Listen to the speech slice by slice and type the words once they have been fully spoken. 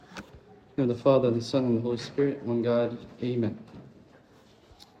In the Father, the Son, and the Holy Spirit, one God. Amen.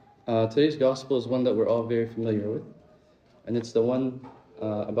 Today's gospel is one that we're all very familiar with, and it's the one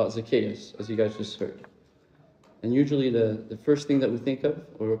about Zacchaeus, as you guys just heard. And usually the first thing that we think of,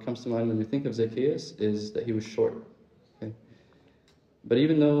 or what comes to mind when we think of Zacchaeus, is that he was short. Okay? But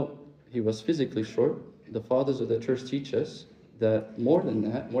even though he was physically short, the fathers of the church teach us that more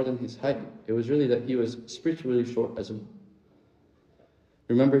than that, more than his height, it was really that he was spiritually short as well.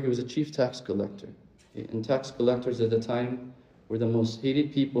 Remember, he was a chief tax collector. And tax collectors at the time were the most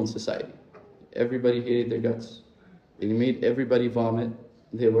hated people in society. Everybody hated their guts. They made everybody vomit.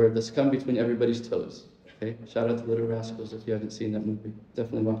 They were the scum between everybody's toes. Okay? Shout out to Little Rascals if you haven't seen that movie.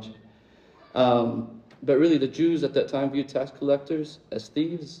 Definitely watch it. But really, the Jews at that time viewed tax collectors as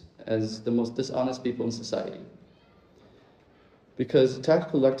thieves, as the most dishonest people in society. Because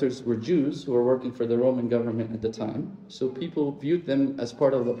tax collectors were Jews who were working for the Roman government at the time, so people viewed them as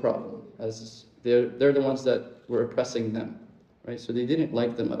part of the problem, as they're the ones that were oppressing them, right? So they didn't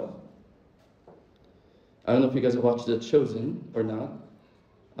like them at all. I don't know if you guys have watched The Chosen or not.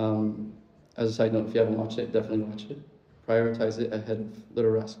 As a side note, if you haven't watched it, definitely watch it. Prioritize it ahead of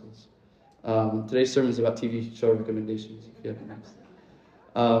Little Rascals. Today's sermon is about TV show recommendations, if you haven't noticed.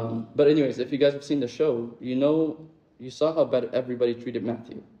 But anyways, if you guys have seen the show, you saw how bad everybody treated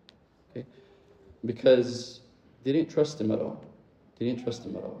Matthew, okay? Because they didn't trust him at all. They didn't trust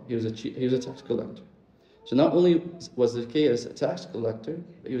him at all. He was a tax collector. So not only was Zacchaeus a tax collector,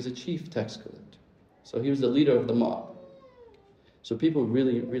 but he was a chief tax collector. So he was the leader of the mob. So people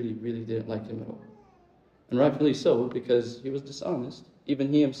really, really, really didn't like him at all. And rightfully so, because he was dishonest.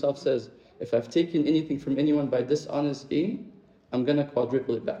 Even he himself says, if I've taken anything from anyone by dishonest gain, I'm going to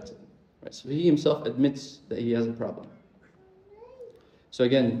quadruple it back to them. Right, so he himself admits that he has a problem. So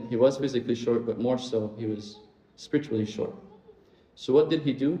again, he was physically short, but more so, he was spiritually short. So what did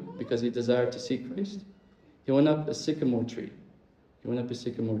he do? Because he desired to see Christ, he went up a sycamore tree. He went up a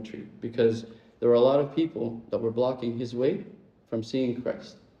sycamore tree because there were a lot of people that were blocking his way from seeing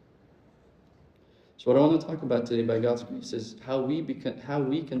Christ. So what I want to talk about today, by God's grace, is how we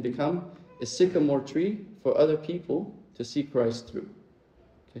can become a sycamore tree for other people to see Christ through.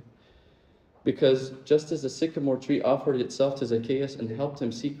 Because just as the sycamore tree offered itself to Zacchaeus and helped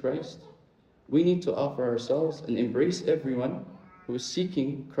him see Christ, we need to offer ourselves and embrace everyone who is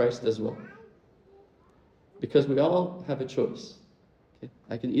seeking Christ as well. Because we all have a choice. Okay?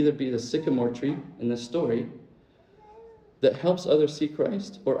 I can either be the sycamore tree in this story that helps others see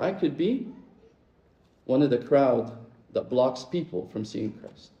Christ, or I could be one of the crowd that blocks people from seeing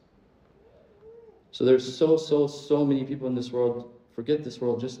Christ. So there's so many people in this world, forget this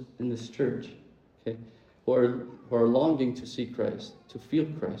world, just in this church, okay, who are longing to see Christ, to feel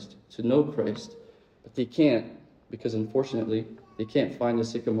Christ, to know Christ, but they can't, because unfortunately, they can't find a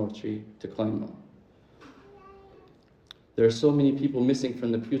sycamore tree to climb on. There are so many people missing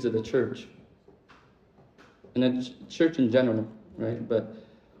from the pews of the church, and the church in general, right? But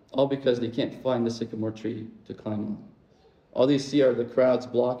all because they can't find the sycamore tree to climb on. All they see are the crowds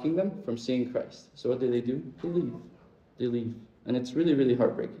blocking them from seeing Christ. So what do? They leave. And it's really, really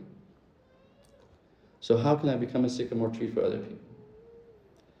heartbreaking. So how can I become a sycamore tree for other people?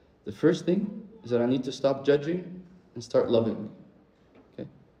 The first thing is that I need to stop judging and start loving. Okay?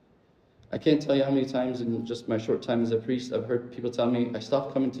 I can't tell you how many times in just my short time as a priest, I've heard people tell me, I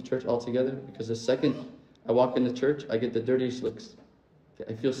stopped coming to church altogether because the second I walk into church, I get the dirtiest looks.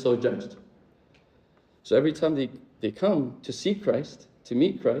 Okay? I feel so judged. So every time they come to see Christ, to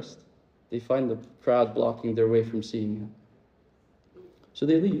meet Christ, they find the crowd blocking their way from seeing him. So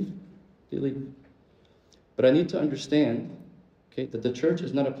they leave. But I need to understand, okay, that the church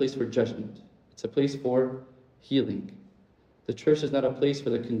is not a place for judgment. It's a place for healing. The church is not a place for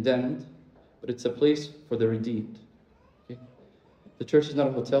the condemned, but it's a place for the redeemed. Okay? The church is not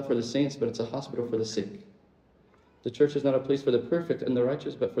a hotel for the saints, but it's a hospital for the sick. The church is not a place for the perfect and the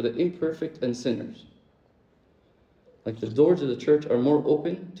righteous, but for the imperfect and sinners. Like the doors of the church are more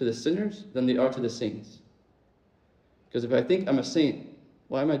open to the sinners than they are to the saints. Because if I think I'm a saint,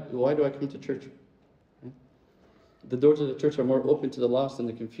 why do I come to church? The doors of the church are more open to the lost and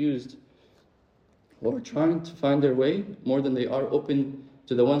the confused, who are trying to find their way more than they are open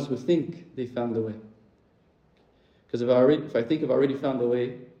to the ones who think they found the way. Because if I think I've already found the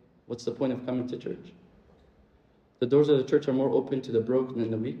way, what's the point of coming to church? The doors of the church are more open to the broken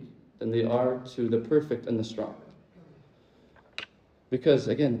and the weak than they are to the perfect and the strong. Because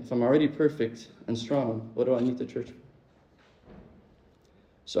again, if I'm already perfect and strong, what do I need the church for?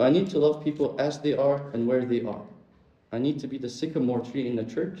 So I need to love people as they are and where they are. I need to be the sycamore tree in the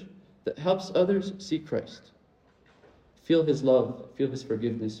church that helps others see Christ. Feel his love, feel his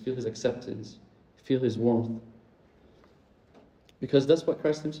forgiveness, feel his acceptance, feel his warmth. Because that's what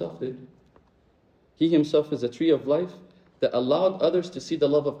Christ himself did. He himself is a tree of life that allowed others to see the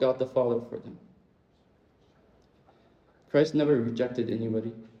love of God the Father for them. Christ never rejected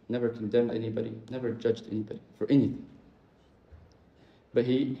anybody, never condemned anybody, never judged anybody for anything. But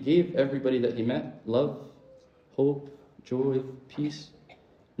he gave everybody that he met love, hope, joy, peace,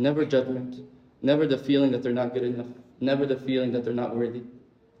 never judgment, never the feeling that they're not good enough, never the feeling that they're not worthy.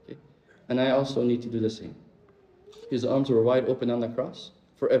 Okay? And I also need to do the same. His arms were wide open on the cross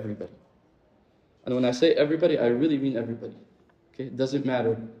for everybody. And when I say everybody, I really mean everybody. Okay? It doesn't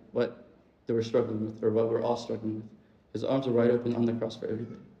matter what they were struggling with or what we're all struggling with. His arms are wide open on the cross for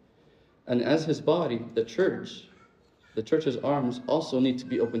everybody. And as his body, the church's arms also need to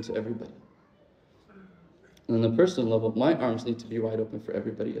be open to everybody. And on a personal level, my arms need to be wide open for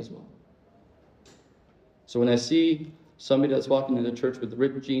everybody as well. So when I see somebody that's walking in the church with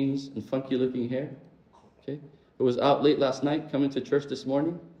ripped jeans and funky looking hair, okay, who was out late last night coming to church this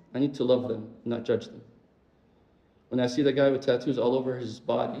morning, I need to love them, not judge them. When I see the guy with tattoos all over his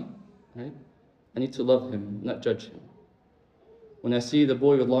body, right, I need to love him, not judge him. When I see the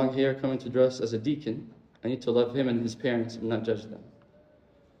boy with long hair coming to dress as a deacon, I need to love him and his parents and not judge them.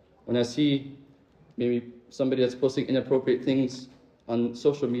 When I see maybe somebody that's posting inappropriate things on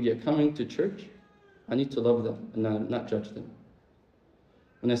social media coming to church, I need to love them and not judge them.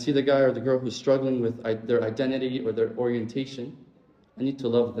 When I see the guy or the girl who's struggling with their identity or their orientation, I need to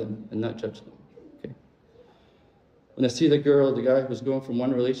love them and not judge them. Okay? When I see the girl or the guy who's going from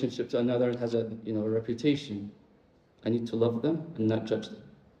one relationship to another and has a reputation, I need to love them and not judge them.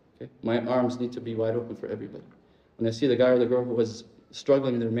 Okay? My arms need to be wide open for everybody. When I see the guy or the girl who was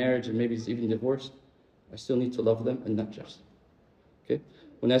struggling in their marriage and maybe is even divorced, I still need to love them and not judge them. Okay?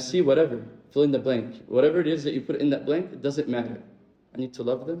 When I see whatever, fill in the blank, whatever it is that you put in that blank, it doesn't matter. I need to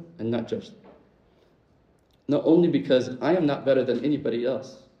love them and not judge them. Not only because I am not better than anybody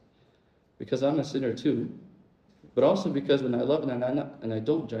else, because I'm a sinner too, but also because when I love and I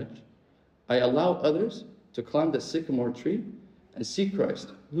don't judge, I allow others to climb the sycamore tree and see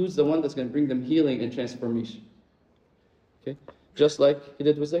Christ, who's the one that's going to bring them healing and transformation. Okay? Just like he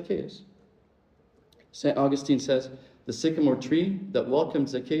did with Zacchaeus. St. Augustine says, the sycamore tree that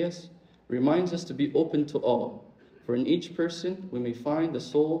welcomes Zacchaeus reminds us to be open to all, for in each person we may find the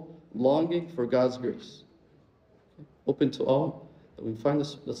soul longing for God's grace. Okay? Open to all, that we find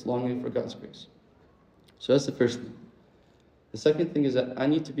this longing for God's grace. So that's the first thing. The second thing is that I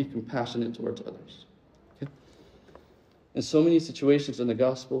need to be compassionate towards others. Okay? In so many situations in the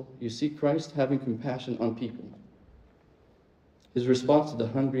gospel, you see Christ having compassion on people. His response to the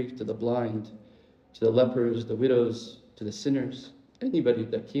hungry, to the blind, to the lepers, the widows, to the sinners, anybody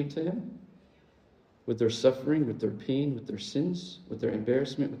that came to him, with their suffering, with their pain, with their sins, with their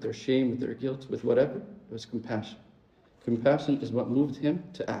embarrassment, with their shame, with their guilt, with whatever, it was compassion. Compassion is what moved him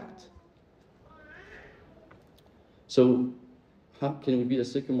to act. So, how can we be the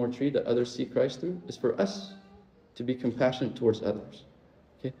sycamore tree that others see Christ through? It's for us to be compassionate towards others.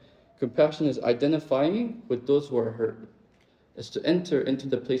 Okay? Compassion is identifying with those who are hurt. It's to enter into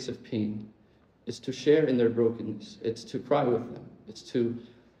the place of pain. It's to share in their brokenness. It's to cry with them. It's to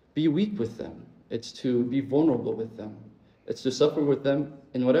be weak with them. It's to be vulnerable with them. It's to suffer with them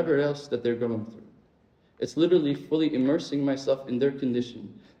in whatever else that they're going through. It's literally fully immersing myself in their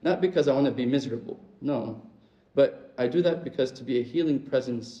condition. Not because I want to be miserable. No. But I do that because to be a healing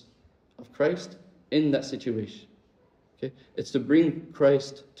presence of Christ in that situation. Okay? It's to bring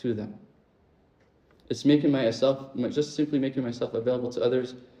Christ to them. It's just simply making myself available to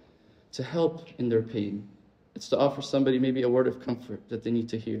others to help in their pain. It's to offer somebody maybe a word of comfort that they need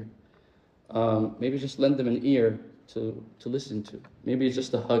to hear. Maybe just lend them an ear to listen to. Maybe it's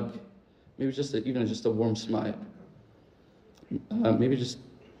just a hug. Maybe even just a warm smile. Maybe just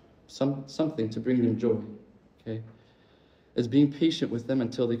something to bring them joy. Okay? It's being patient with them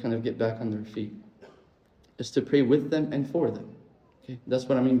until they kind of get back on their feet. It's to pray with them and for them. Okay? That's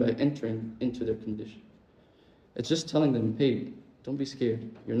what I mean by entering into their condition. It's just telling them, hey, don't be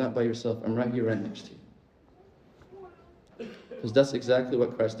scared. You're not by yourself. I'm right here, right next to you. Because that's exactly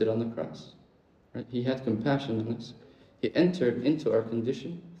what Christ did on the cross. Right? He had compassion on us. He entered into our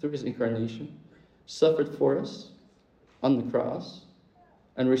condition through his incarnation, suffered for us on the cross,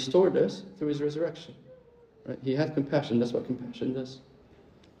 and restored us through his resurrection. Right? He had compassion. That's what compassion does.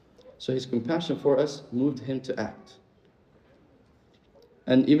 So his compassion for us moved him to act.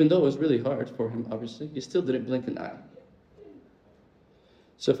 And even though it was really hard for him, obviously, he still didn't blink an eye.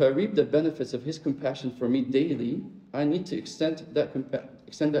 So if I reap the benefits of his compassion for me daily, I need to extend that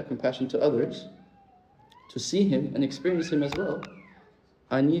compassion to others, to see him and experience him as well,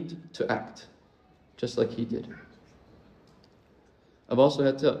 I need to act just like he did. I've also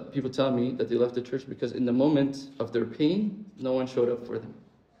had people tell me that they left the church because in the moment of their pain, no one showed up for them.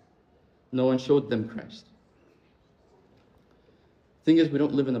 No one showed them Christ. Thing is, we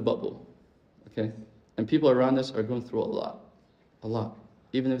don't live in a bubble, okay? And people around us are going through a lot.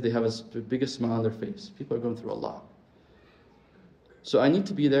 Even if they have the biggest smile on their face, people are going through a lot. So I need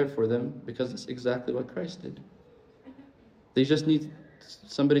to be there for them because that's exactly what Christ did. They just need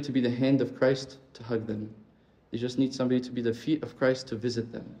somebody to be the hand of Christ to hug them. They just need somebody to be the feet of Christ to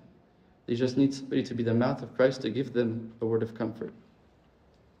visit them. They just need somebody to be the mouth of Christ to give them a word of comfort.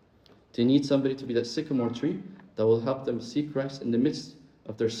 They need somebody to be that sycamore tree that will help them see Christ in the midst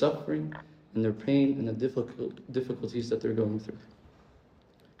of their suffering and their pain and the difficulties that they're going through.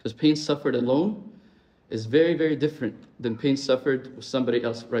 Because pain suffered alone is very, very different than pain suffered with somebody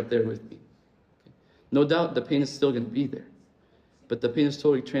else right there with me. Okay. No doubt the pain is still going to be there. But the pain is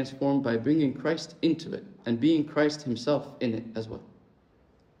totally transformed by bringing Christ into it and being Christ himself in it as well.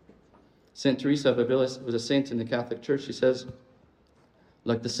 Saint Teresa of Avila was a saint in the Catholic Church. She says,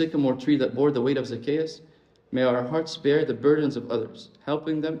 like the sycamore tree that bore the weight of Zacchaeus, may our hearts bear the burdens of others,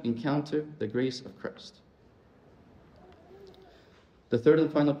 helping them encounter the grace of Christ. The third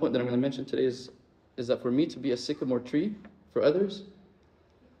and final point that I'm going to mention today is that for me to be a sycamore tree for others,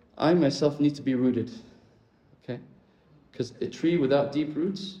 I myself need to be rooted. Okay? Because a tree without deep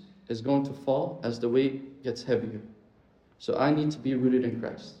roots is going to fall as the weight gets heavier. So I need to be rooted in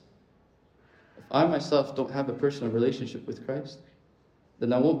Christ. If I myself don't have a personal relationship with Christ,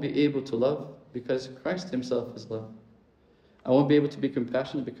 then I won't be able to love because Christ himself is love. I won't be able to be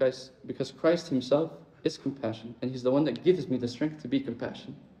compassionate because Christ himself is compassion, and he's the one that gives me the strength to be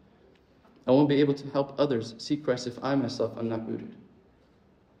compassionate. I won't be able to help others see Christ if I myself am not rooted.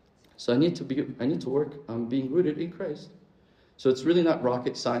 So I need to work on being rooted in Christ. So it's really not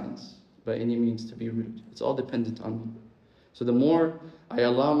rocket science by any means to be rooted. It's all dependent on me. So the more I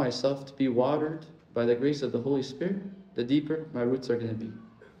allow myself to be watered by the grace of the Holy Spirit, the deeper my roots are going to be.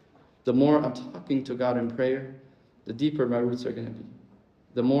 The more I'm talking to God in prayer, the deeper my roots are going to be.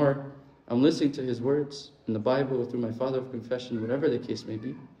 The more I'm listening to his words in the Bible or through my father of confession, whatever the case may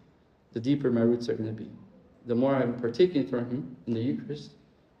be, the deeper my roots are going to be. The more I'm partaking from him in the Eucharist,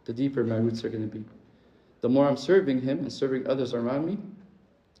 the deeper my roots are going to be. The more I'm serving him and serving others around me,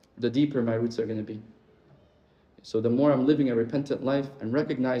 the deeper my roots are going to be. So the more I'm living a repentant life and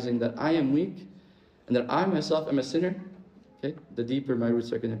recognizing that I am weak and that I myself am a sinner, okay, the deeper my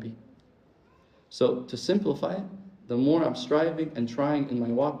roots are going to be. So to simplify it, the more I'm striving and trying in my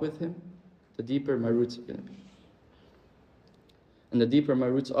walk with him, the deeper my roots are going to be. And the deeper my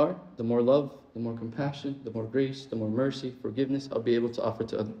roots are, the more love, the more compassion, the more grace, the more mercy, forgiveness I'll be able to offer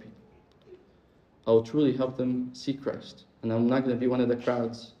to other people. I will truly help them see Christ. And I'm not going to be one of the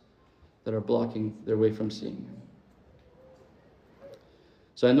crowds that are blocking their way from seeing him.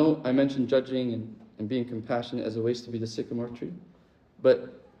 So I know I mentioned judging and being compassionate as a ways to be the sycamore tree.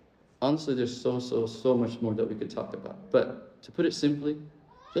 But honestly, there's so much more that we could talk about. But to put it simply,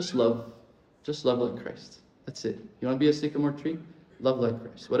 just love. Just love like Christ. That's it. You want to be a sycamore tree? Love like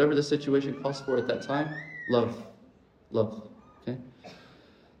Christ. Whatever the situation calls for at that time, love. Love. Okay?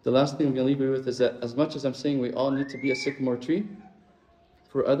 The last thing I'm going to leave you with is that as much as I'm saying we all need to be a sycamore tree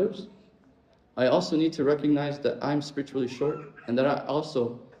for others, I also need to recognize that I'm spiritually short and that I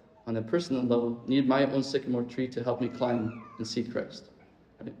also, on a personal level, need my own sycamore tree to help me climb and see Christ.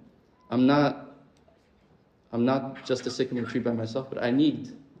 Right? I'm not just a sycamore tree by myself, but I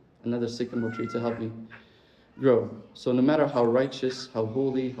need another sycamore tree to help me grow. So no matter how righteous, how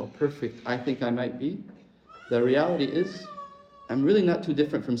holy, how perfect I think I might be, the reality is I'm really not too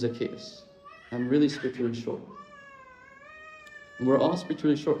different from Zacchaeus. I'm really spiritually short. And we're all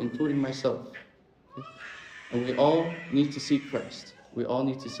spiritually short, including myself. Okay? And we all need to seek Christ. We all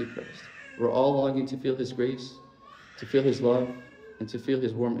need to seek Christ. We're all longing to feel his grace, to feel his love, and to feel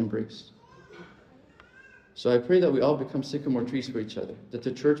his warm embrace. So I pray that we all become sycamore trees for each other, that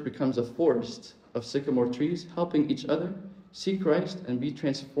the church becomes a forest of sycamore trees, helping each other see Christ and be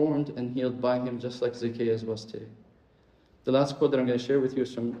transformed and healed by him, just like Zacchaeus was today. The last quote that I'm going to share with you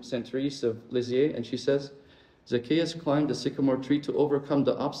is from Saint Therese of Lisieux, and she says, Zacchaeus climbed the sycamore tree to overcome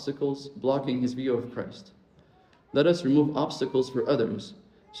the obstacles blocking his view of Christ. Let us remove obstacles for others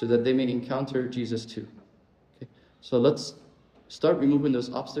so that they may encounter Jesus too. Okay? So let's start removing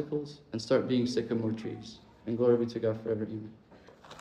those obstacles and start being sycamore trees. And glory be to God forever. Amen.